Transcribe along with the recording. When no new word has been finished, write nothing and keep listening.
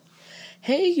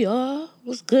Hey y'all,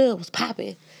 what's good? What's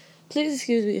poppin'? Please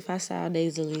excuse me if I sound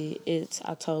nasally. It's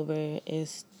October.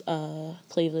 It's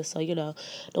Cleveland, so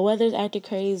the weather's acting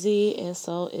crazy, and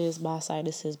so is my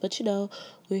sinuses. But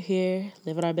we're here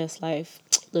living our best life.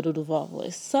 Little Duval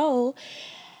voice. So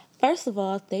first of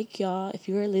all, thank y'all if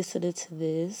you are listening to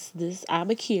this. I'm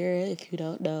Akira. If you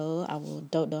don't know,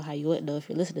 don't know how you would know if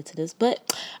you're listening to this,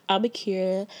 but I'm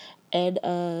Akira,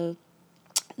 and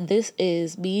this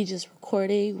is me just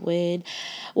recording when,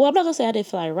 well, I'm not gonna say I didn't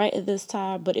feel like writing this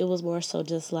time, but it was more so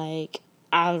just like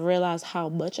I realized how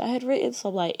much I had written. So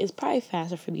I'm like, it's probably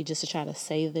faster for me just to try to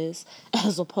say this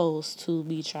as opposed to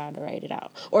me trying to write it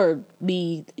out or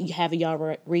me having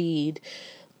y'all read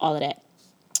all of that.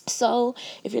 So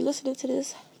if you're listening to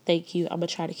this, thank you. I'm gonna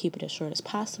try to keep it as short as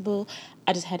possible.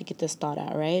 I just had to get this thought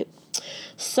out, right?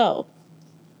 So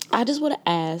I just want to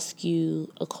ask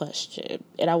you a question,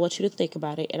 and I want you to think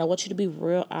about it, and I want you to be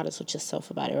real honest with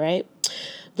yourself about it, right?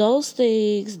 Those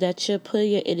things that you're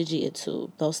putting your energy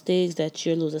into, those things that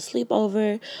you're losing sleep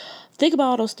over, think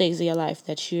about all those things in your life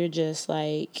that you're just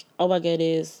like, oh my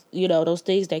goodness, those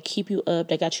things that keep you up,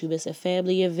 that got you missing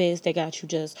family events, that got you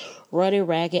just running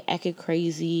ragged, acting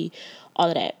crazy, all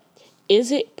of that.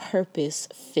 Is it purpose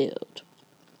filled?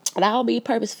 And I don't mean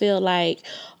purpose feel like,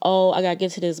 oh, I gotta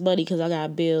get to this money because I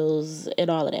got bills and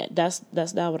all of that.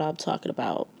 That's not what I'm talking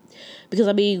about. Because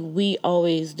I mean,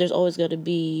 there's always gonna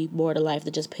be more to life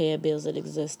than just paying bills and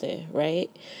existing, right?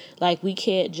 Like we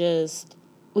can't just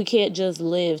do things just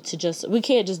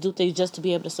to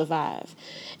be able to survive.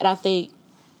 And I think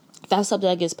that's something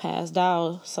that gets passed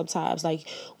down sometimes. Like,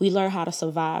 we learn how to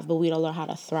survive, but we don't learn how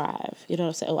to thrive. You know what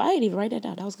I'm saying? Oh, I didn't even write that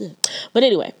down. That was good. But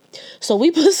anyway, so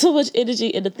we put so much energy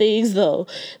into things, though,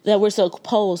 that we're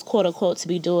supposed, quote unquote, to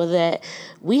be doing that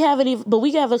we haven't even, but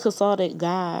we haven't consulted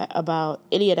God about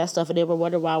any of that stuff, and then we're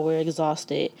wondering why we're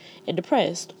exhausted and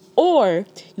depressed. Or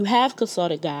you have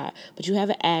consulted God, but you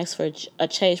haven't asked for a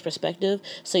change perspective,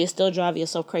 so you're still driving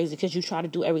yourself crazy because you try to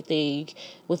do everything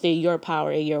within your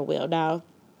power and your will. Now,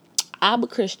 I'm a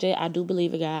Christian. I do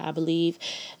believe in God. I believe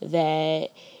that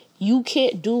you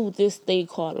can't do this thing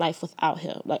called life without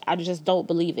him. Like, I just don't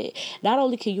believe it. Not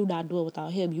only can you not do it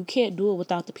without him, you can't do it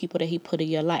without the people that he put in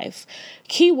your life.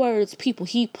 Keywords, people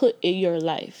he put in your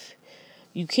life.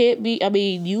 You can't be, I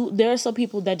mean, there are some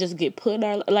people that just get put in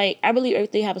our, like, I believe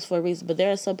everything happens for a reason, but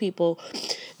there are some people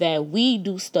that we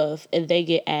do stuff and they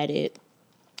get added,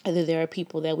 and then there are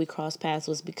people that we cross paths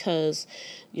with because,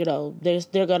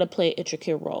 they're gonna play an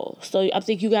intricate role. So I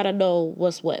think you gotta know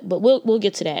what's what. But we'll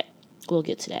get to that. We'll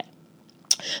get to that.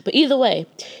 But either way,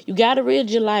 you gotta rid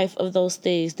your life of those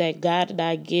things that God did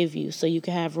not give you, so you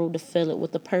can have room to fill it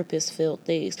with the purpose-filled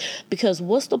things. Because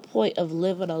what's the point of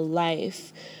living a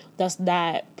life that's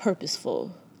not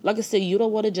purposeful? Like I said, you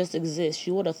don't want to just exist.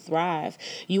 You want to thrive.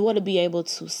 You want to be able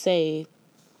to say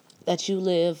that you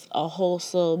live a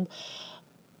wholesome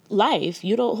life.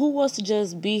 Who wants to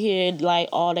just be here and like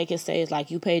all they can say is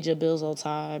like you paid your bills on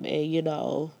time and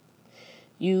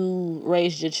you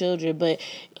raised your children, but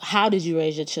how did you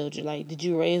raise your children? Like, did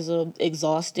you raise them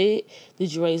exhausted?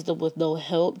 Did you raise them with no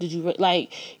help? Did you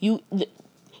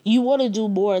you want to do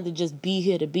more than just be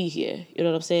here to be here? You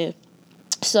know what I'm saying?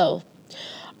 So,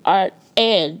 our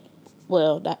and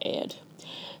well, not and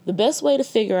the best way to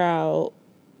figure out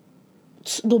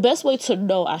the best way to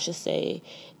know, I should say,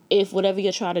 if whatever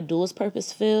you're trying to do is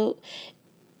purpose filled,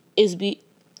 is be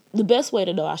the best way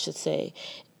to know, I should say,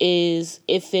 is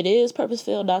if it is purpose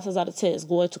filled, 9 times out of 10, it's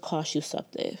going to cost you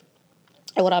something.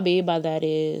 And what I mean by that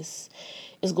is,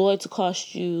 it's going to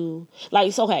cost you, like,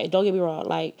 it's okay, don't get me wrong,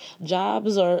 like,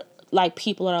 jobs are like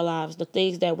people in our lives, the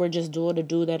things that we're just doing to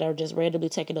do that are just randomly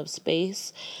taking up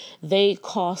space, they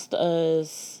cost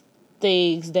us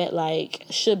things that like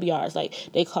should be ours. Like,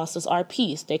 they cost us our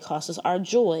peace, they cost us our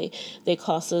joy, they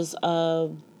cost us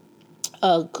a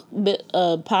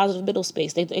positive middle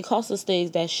space. They cost us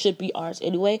things that should be ours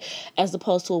anyway, as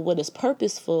opposed to when it's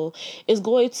purposeful, it's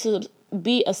going to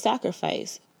be a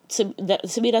sacrifice. To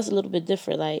me, that's a little bit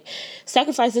different. Like,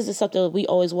 sacrifice isn't something that we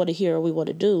always want to hear or we want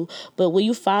to do, but when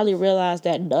you finally realize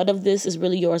that none of this is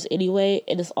really yours anyway,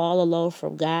 and it's all alone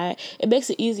from God, it makes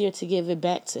it easier to give it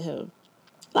back to him.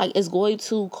 Like, it's going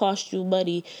to cost you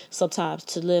money sometimes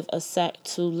to live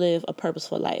a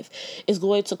purposeful life. It's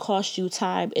going to cost you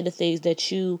time in the things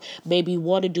that you maybe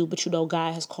want to do, but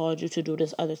God has called you to do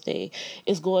this other thing.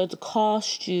 It's going to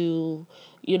cost you,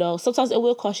 sometimes it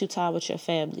will cost you time with your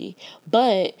family,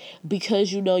 but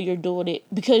because you're doing it,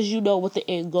 because what the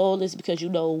end goal is, because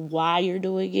why you're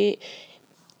doing it,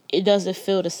 it doesn't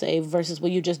feel the same versus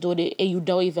when you're just doing it and you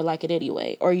don't even like it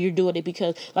anyway, or you're doing it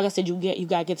because, like I said, you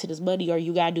gotta get to this money, or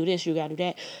you gotta do this, you gotta do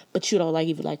that, but you don't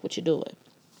even like what you're doing.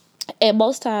 And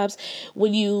most times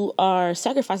when you are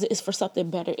sacrificing, it's for something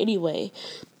better anyway.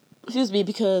 Excuse me,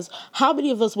 because how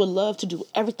many of us would love to do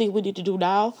everything we need to do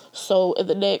now, so in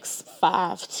the next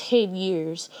 5-10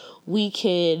 years we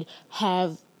can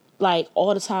have like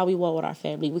all the time we want with our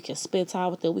family, we can spend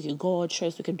time with them, we can go on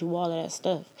trips, we can do all of that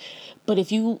stuff.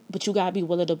 But you gotta be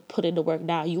willing to put in the work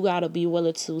now. You gotta be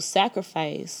willing to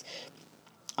sacrifice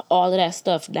all of that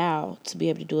stuff now to be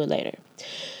able to do it later.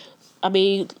 I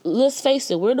mean, let's face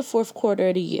it, we're in the fourth quarter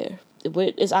of the year.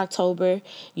 It's October.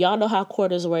 Y'all know how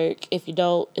quarters work. If you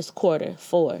don't, it's quarter,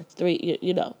 4, 3,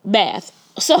 math.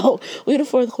 So we're in the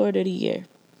fourth quarter of the year.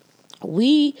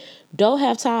 We don't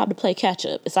have time to play catch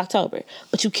up. It's October.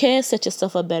 But you can set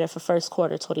yourself up better for first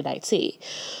quarter 2019.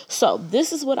 So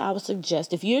this is what I would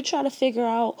suggest. If you're trying to figure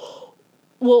out,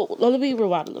 well, let me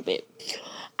rewind a little bit.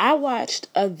 I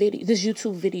watched this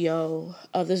YouTube video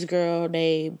of this girl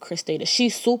named Christina.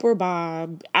 She's super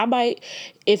bomb. I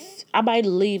might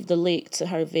leave the link to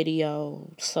her video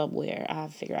somewhere. I'll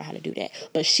figure out how to do that.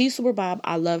 But she's super bomb.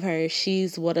 I love her.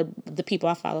 She's one of the people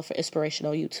I follow for inspiration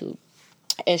on YouTube.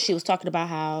 And she was talking about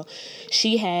how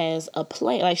she has a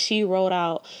plan. Like, she wrote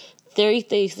out 30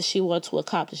 things that she wanted to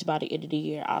accomplish by the end of the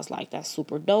year. I was like, that's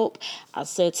super dope. I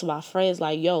said to my friends,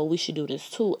 like, yo, we should do this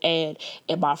too. And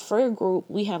in my friend group,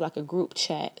 we have like a group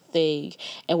chat thing,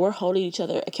 and we're holding each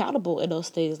other accountable in those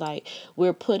things. Like,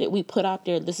 we put out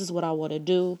there, this is what I want to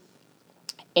do,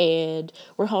 and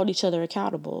we're holding each other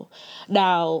accountable.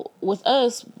 Now, with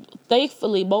us,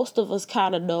 thankfully, most of us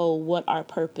kind of know what our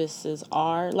purposes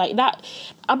are. Like, I'm not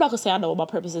going to say I know what my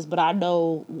purpose is, but I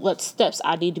know what steps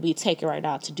I need to be taking right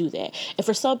now to do that. And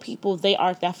for some people, they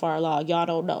aren't that far along. Y'all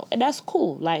don't know. And that's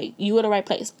cool. Like, you in the right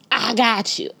place. I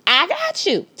got you.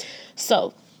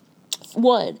 So,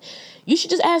 one, you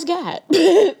should just ask God.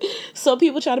 Some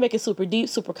people try to make it super deep,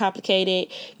 super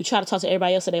complicated. You try to talk to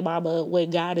everybody else and their mama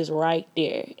when God is right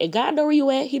there. And God know where you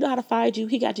at. He know how to find you.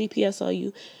 He got GPS on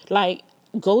you. Like,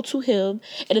 go to him.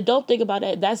 And the dope thing about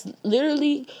that, that's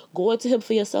literally going to him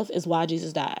for yourself is why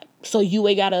Jesus died. So you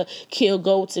ain't got to kill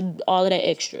goats and all of that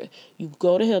extra. You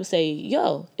go to him, say,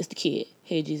 yo, it's the kid.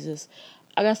 Hey, Jesus,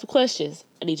 I got some questions.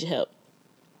 I need your help.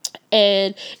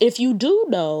 And if you do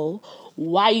know,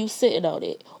 why you sitting on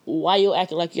it? Why you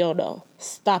acting like you don't know?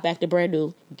 Stop acting brand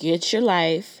new. Get your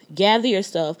life. Gather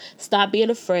yourself. Stop being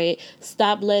afraid.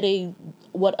 Stop letting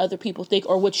what other people think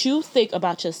or what you think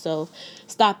about yourself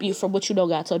stop you from what you know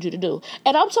God told you to do.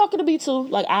 And I'm talking to me too.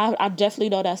 Like, I definitely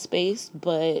know that space,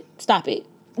 but stop it.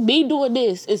 Me doing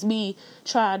this is me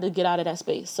trying to get out of that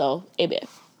space. So, amen.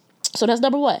 So that's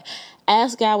number 1.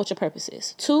 Ask God what your purpose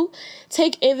is. 2,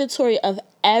 take inventory of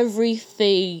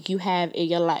everything you have in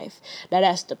your life. Now,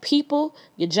 that's the people,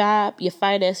 your job, your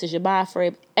finances, your mind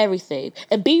frame, everything.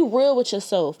 And be real with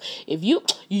yourself. If you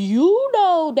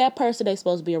know that person ain't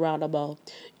supposed to be around no more.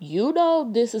 You know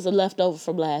this is a leftover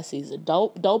from last season.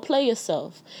 Don't play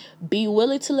yourself. Be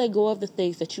willing to let go of the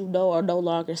things that you know are no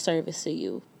longer servicing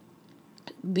you.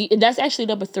 And that's actually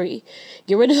number 3.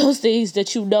 Get rid of those things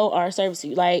that you know are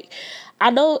servicing you. Like, I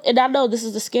know this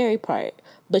is the scary part,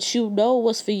 but you know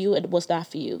what's for you and what's not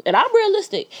for you. And I'm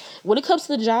realistic. When it comes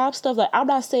to the job stuff, like, I'm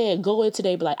not saying go in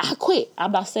today, be like, I quit.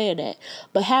 I'm not saying that.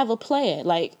 But have a plan.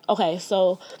 Like, okay,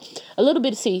 so a little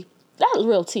bit of tea. Not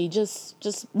real tea, just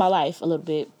my life a little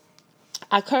bit.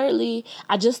 I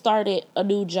just started a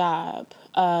new job.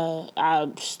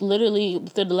 I literally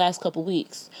within the last couple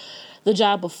weeks. The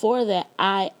job before that,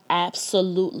 I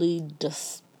absolutely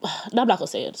I'm not gonna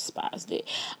say I despised it.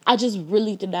 I just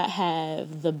really did not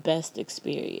have the best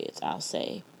experience, I'll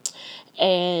say.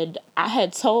 And I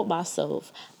had told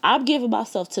myself, I'm giving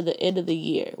myself to the end of the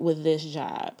year with this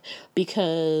job,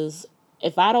 because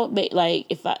if I don't make,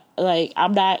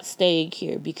 I'm not staying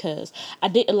here, because I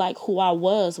didn't like who I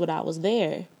was when I was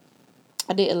there.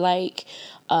 I didn't like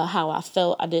how I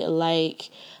felt. I just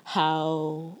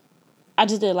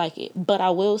didn't like it. But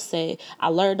I will say I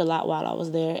learned a lot while I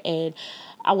was there, and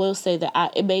I will say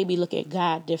that it made me look at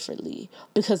God differently,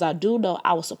 because I do know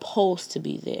I was supposed to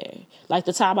be there. Like,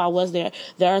 the time I was there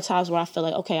are times where I feel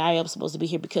like, okay, I am supposed to be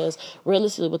here, because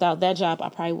realistically, without that job, I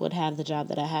probably wouldn't have the job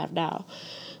that I have now.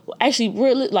 Well, actually,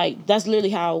 really, like, that's literally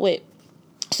how it went.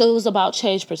 So it was about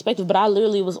change perspective, but I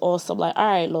literally was on some like, all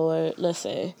right, Lord,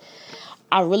 listen,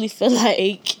 I really feel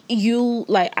like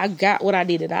I got what I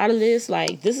needed out of this.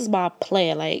 Like, this is my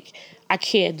plan. Like, I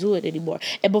can't do it anymore.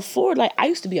 And before, like, I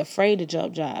used to be afraid to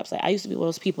jump jobs. Like, I used to be one of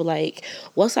those people, like,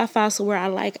 once I find somewhere I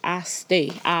like, I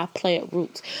stay. I plant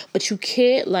roots. But you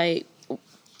can't, like,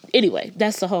 Anyway,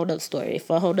 that's a whole nother story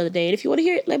for a whole nother day. And if you want to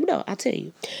hear it, let me know. I'll tell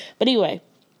you. But anyway,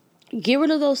 get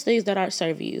rid of those things that aren't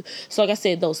serving you. So like I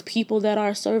said, those people that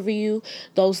aren't serving you,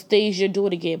 those things you're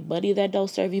doing to get money that don't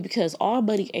serve you, because all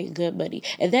money ain't good money.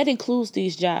 And that includes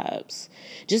these jobs.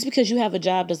 Just because you have a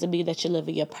job doesn't mean that you're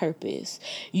living your purpose.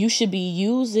 You should be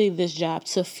using this job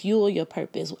to fuel your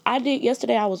purpose.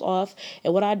 Yesterday I was off,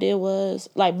 and what I did was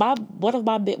like one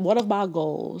of my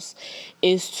goals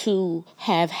is to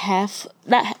have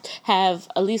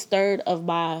at least third of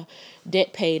my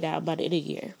debt paid out by the end of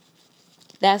the year.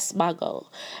 That's my goal.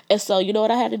 And so, you know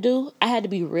what I had to do? I had to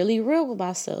be really real with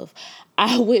myself.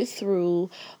 I went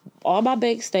through all my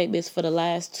bank statements for the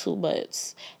last 2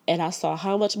 months, and I saw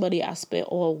how much money I spent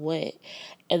on what.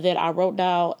 And then I wrote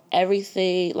down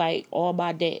everything, like all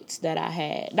my debts that I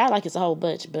had. Not like it's a whole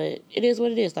bunch, but it is what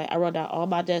it is. Like I wrote down all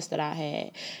my debts that I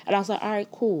had. And I was like, all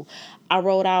right, cool. I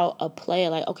wrote out a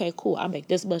plan like, okay, cool. I make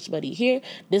this much money here.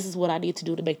 This is what I need to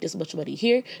do to make this much money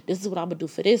here. This is what I'm going to do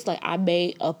for this. Like I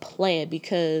made a plan,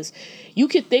 because you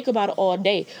can think about it all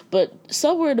day, but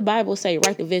somewhere in the Bible say,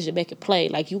 write the vision, make it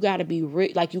plain. Like you got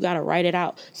to like you got to write it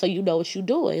out so you know what you're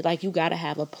doing. Like you got to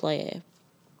have a plan.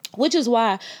 Which is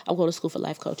why I'm going to school for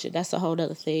life coaching. That's a whole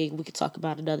other thing we could talk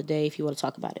about another day if you want to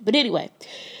talk about it. But anyway,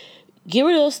 get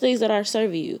rid of those things that aren't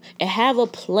serving you and have a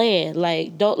plan.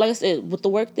 Like I said, with the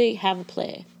work thing, have a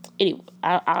plan. Anyway,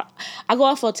 I go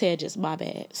off on tangents, my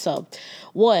bad. So,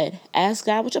 1, ask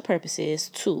God what your purpose is.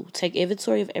 2, take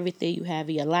inventory of everything you have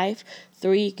in your life.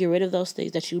 3, get rid of those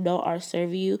things that you know aren't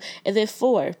serving you. And then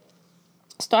 4,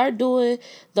 start doing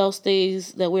those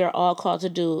things that we are all called to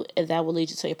do, and that will lead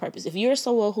you to your purpose. If you're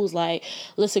someone who's like,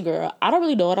 listen, girl, I don't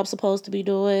really know what I'm supposed to be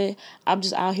doing. I'm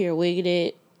just out here winging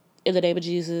it in the name of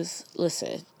Jesus.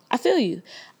 Listen, I feel you.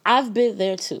 I've been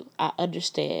there too. I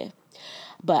understand.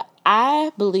 But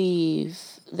I believe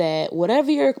that whatever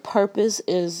your purpose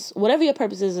is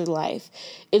in life,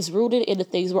 it's rooted in the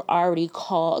things we're already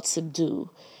called to do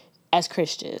as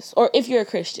Christians, or if you're a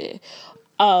Christian.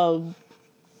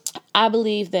 I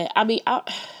believe that,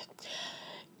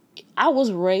 I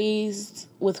was raised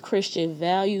with Christian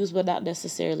values, but not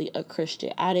necessarily a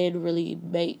Christian. I didn't really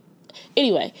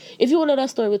anyway, if you want to know that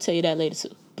story, we'll tell you that later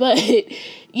too. But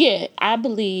yeah, I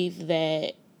believe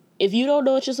that if you don't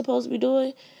know what you're supposed to be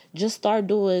doing, just start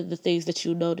doing the things that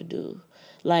you know to do.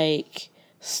 Like,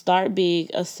 start being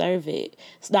a servant.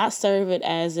 It's not servant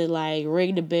as in like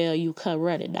ring the bell, you come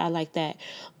running. Not like that.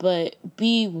 But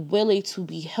be willing to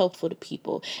be helpful to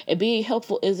people. And being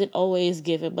helpful isn't always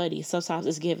giving money. Sometimes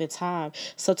it's giving time.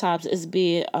 Sometimes it's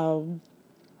being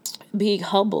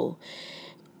humble.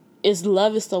 It's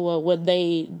loving someone when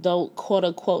they don't quote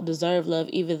unquote deserve love,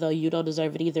 even though you don't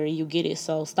deserve it either and you get it.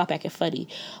 So stop acting funny.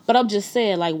 But I'm just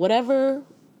saying, like, whenever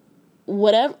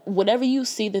you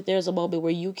see that there's a moment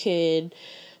where you can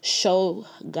show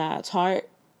God's heart,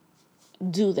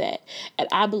 do that. And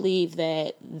I believe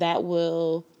that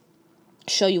will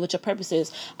show you what your purpose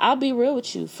is. I'll be real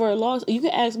with you. For a long, you can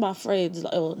ask my friends.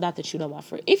 Well, not that you know my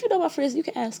friend. If you know my friends, you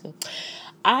can ask them.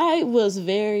 I was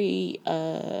very.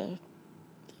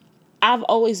 I've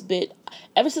always been,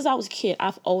 ever since I was a kid,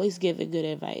 I've always given good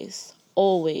advice.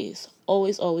 Always,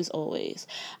 always, always, always.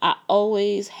 I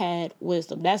always had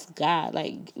wisdom. That's God.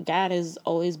 Like, God has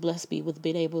always blessed me with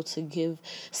being able to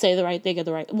say the right thing at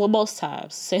the right, well, most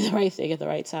times, say the right thing at the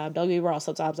right time. Don't get me wrong.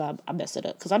 Sometimes I mess it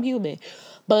up because I'm human.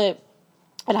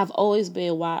 And I've always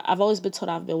been wise. I've always been told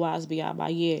I've been wise beyond my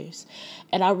years.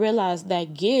 And I realized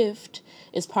that gift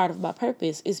is part of my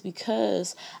purpose. It's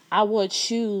because I want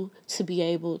you to be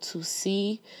able to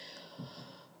see.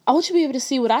 I want you to be able to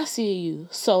see what I see in you,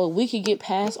 so we can get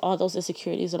past all those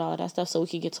insecurities and all of that stuff, so we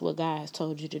can get to what God has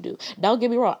told you to do. Don't get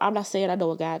me wrong. I'm not saying I know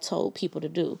what God told people to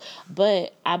do,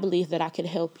 but I believe that I can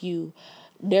help you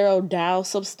narrow down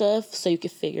some stuff so you can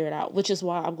figure it out, which is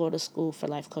why I'm going to school for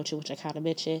life coaching, which I kind of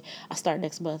mentioned. I start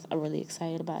next month. I'm really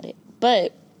excited about it.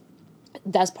 But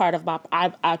that's part of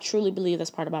I truly believe that's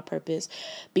part of my purpose,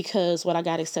 because when I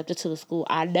got accepted to the school,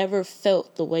 I never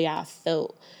felt the way I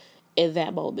felt in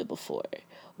that moment before,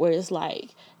 where it's like,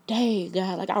 dang,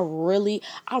 God, like I'm really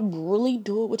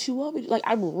doing what you want me to. Like,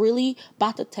 I'm really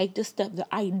about to take this step that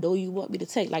I know you want me to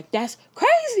take. Like, that's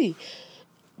crazy.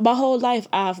 My whole life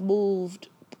I've moved,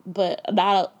 but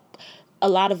not a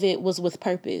lot of it was with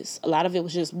purpose. A lot of it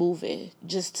was just moving,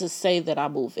 just to say that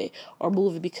I'm moving, or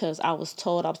moving because I was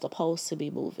told I'm supposed to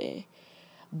be moving.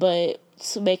 But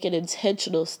to make an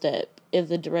intentional step in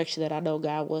the direction that I know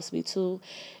God wants me to,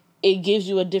 it gives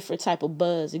you a different type of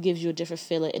buzz. It gives you a different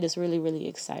feeling, and it's really, really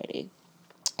exciting.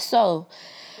 So,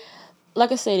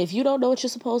 like I said, if you don't know what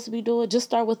you're supposed to be doing, just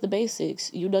start with the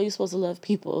basics. You know you're supposed to love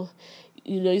people.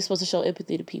 You know, you're supposed to show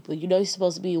empathy to people. You know, you're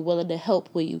supposed to be willing to help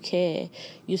when you can.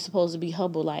 You're supposed to be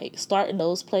humble. Like, start in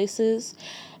those places.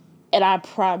 And I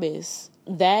promise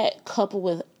that, coupled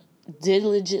with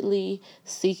diligently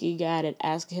seeking God and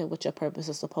asking Him what your purpose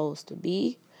is supposed to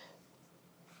be,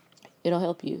 it'll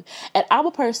help you. And I'm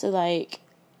a person, like,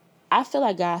 I feel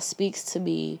like God speaks to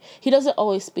me. He doesn't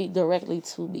always speak directly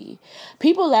to me.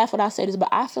 People laugh when I say this, but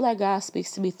I feel like God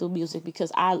speaks to me through music because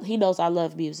He knows I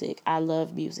love music. I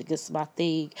love music. It's my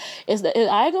thing. I ain't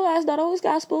gonna lie, it's not always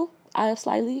gospel. I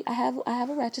have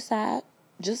a ratchet side.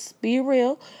 Just be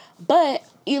real. But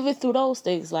even through those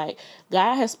things, like,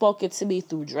 God has spoken to me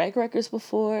through Drake records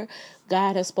before.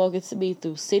 God has spoken to me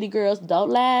through City Girls. Don't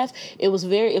laugh. It was a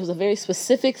very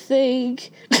specific thing.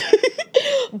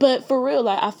 But for real,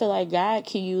 like, I feel like God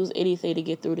can use anything to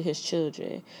get through to His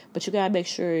children. But you gotta make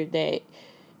sure that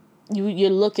you're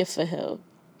looking for Him.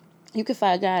 You can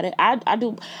find God. I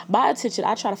do my attention.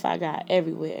 I try to find God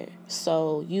everywhere.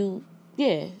 So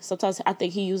yeah. Sometimes I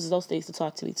think He uses those things to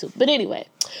talk to me too. But anyway,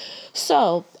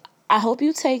 so I hope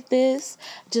you take this.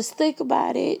 Just think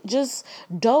about it. Just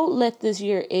don't let this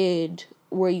year end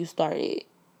where you started.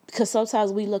 Because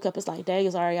sometimes we look up, it's like, dang,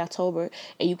 it's already October,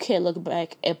 and you can't look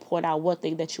back and point out one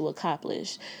thing that you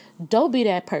accomplished. Don't be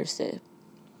that person.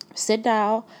 Sit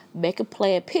down, make a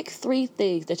plan, pick 3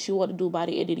 things that you want to do by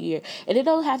the end of the year. And it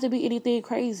don't have to be anything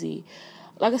crazy.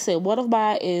 Like I said, one of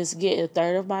mine is getting a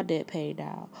third of my debt paid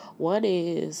down. One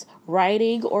is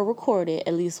writing or recording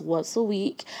at least once a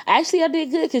week. Actually, I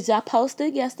did good because y'all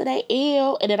posted yesterday,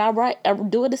 and then I'm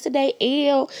doing this today,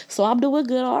 so I'm doing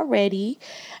good already.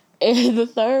 And the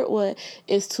third one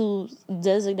is to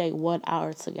designate 1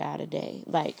 hour to God a day.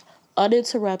 Like,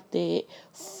 uninterrupted,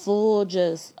 full,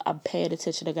 just, I'm paying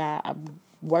attention to God. I'm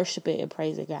worshiping and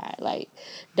praising God. Like,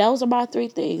 those are my 3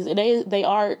 things. And they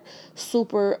aren't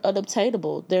super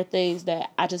unobtainable. They're things that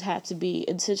I just have to be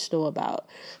intentional about.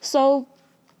 So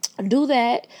do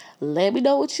that. Let me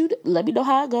know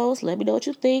how it goes. Let me know what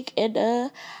you think. And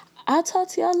I'll talk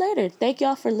to y'all later. Thank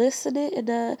y'all for listening.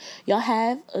 And y'all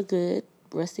have a good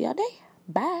rest of y'all day.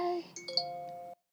 Bye.